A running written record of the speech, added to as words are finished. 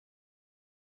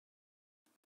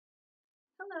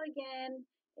Hello again.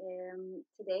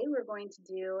 Today we're going to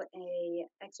do a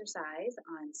exercise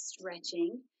on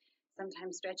stretching.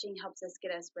 Sometimes stretching helps us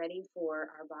get us ready for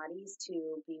our bodies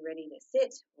to be ready to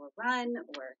sit or run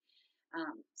or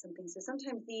something. So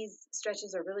sometimes these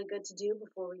stretches are really good to do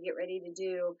before we get ready to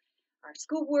do our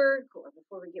schoolwork or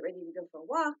before we get ready to go for a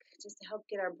walk, just to help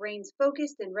get our brains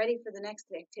focused and ready for the next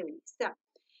activity. So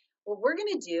what we're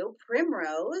going to do,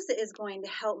 Primrose is going to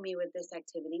help me with this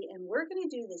activity, and we're going to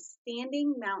do the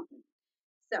standing mountain.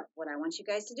 So what I want you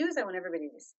guys to do is I want everybody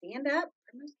to stand up.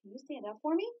 Primrose, can you stand up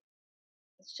for me?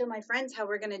 Let's show my friends how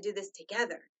we're going to do this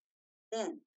together.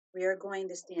 Then we are going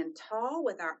to stand tall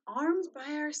with our arms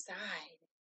by our side.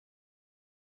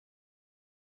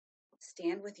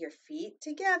 Stand with your feet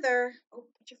together. Oh,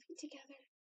 put your feet together.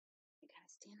 You got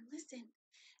to stand and listen.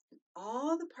 And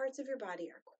all the parts of your body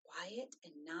are quiet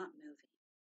and not moving.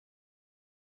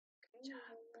 Good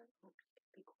job. Oh,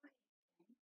 be quiet.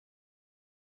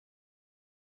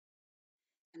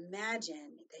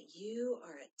 Imagine that you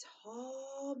are a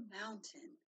tall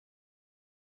mountain.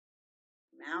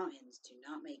 Mountains do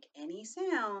not make any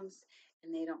sounds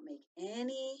and they don't make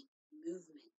any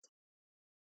movement.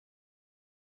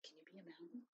 Can you be a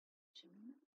mountain?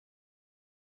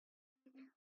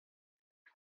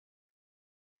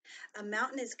 A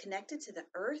mountain is connected to the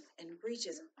earth and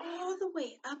reaches all the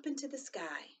way up into the sky.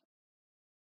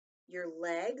 Your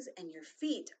legs and your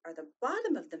feet are the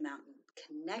bottom of the mountain,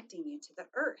 connecting you to the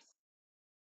earth.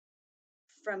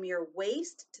 From your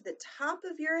waist to the top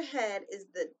of your head is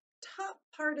the top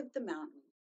part of the mountain.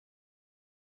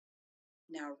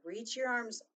 Now reach your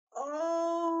arms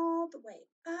all the way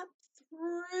up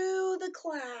through the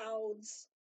clouds.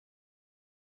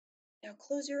 Now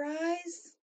close your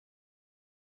eyes.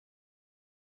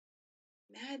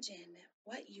 Imagine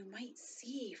what you might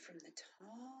see from the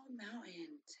tall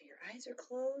mountain. So your eyes are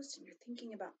closed and you're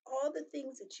thinking about all the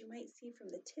things that you might see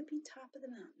from the tippy top of the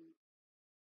mountain.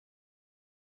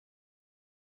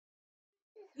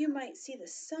 You might see the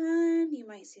sun, you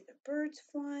might see the birds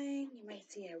flying, you might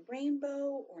see a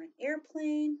rainbow or an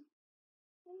airplane.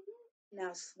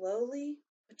 Now slowly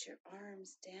put your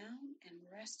arms down and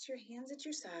rest your hands at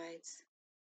your sides.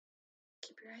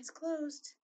 Keep your eyes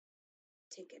closed.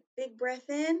 Take a big breath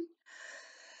in.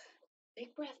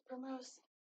 Big breath, Primrose.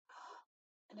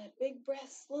 And a big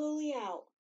breath slowly out.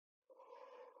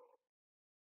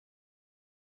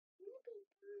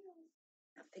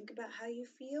 Now think about how you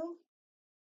feel.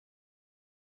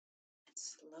 And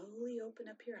slowly open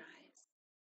up your eyes.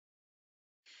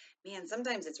 Man,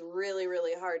 sometimes it's really,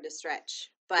 really hard to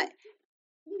stretch. But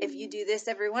if you do this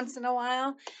every once in a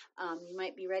while, you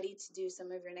might be ready to do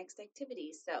some of your next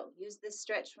activities. So use this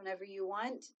stretch whenever you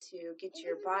want to get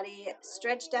your body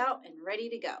stretched out and ready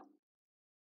to go.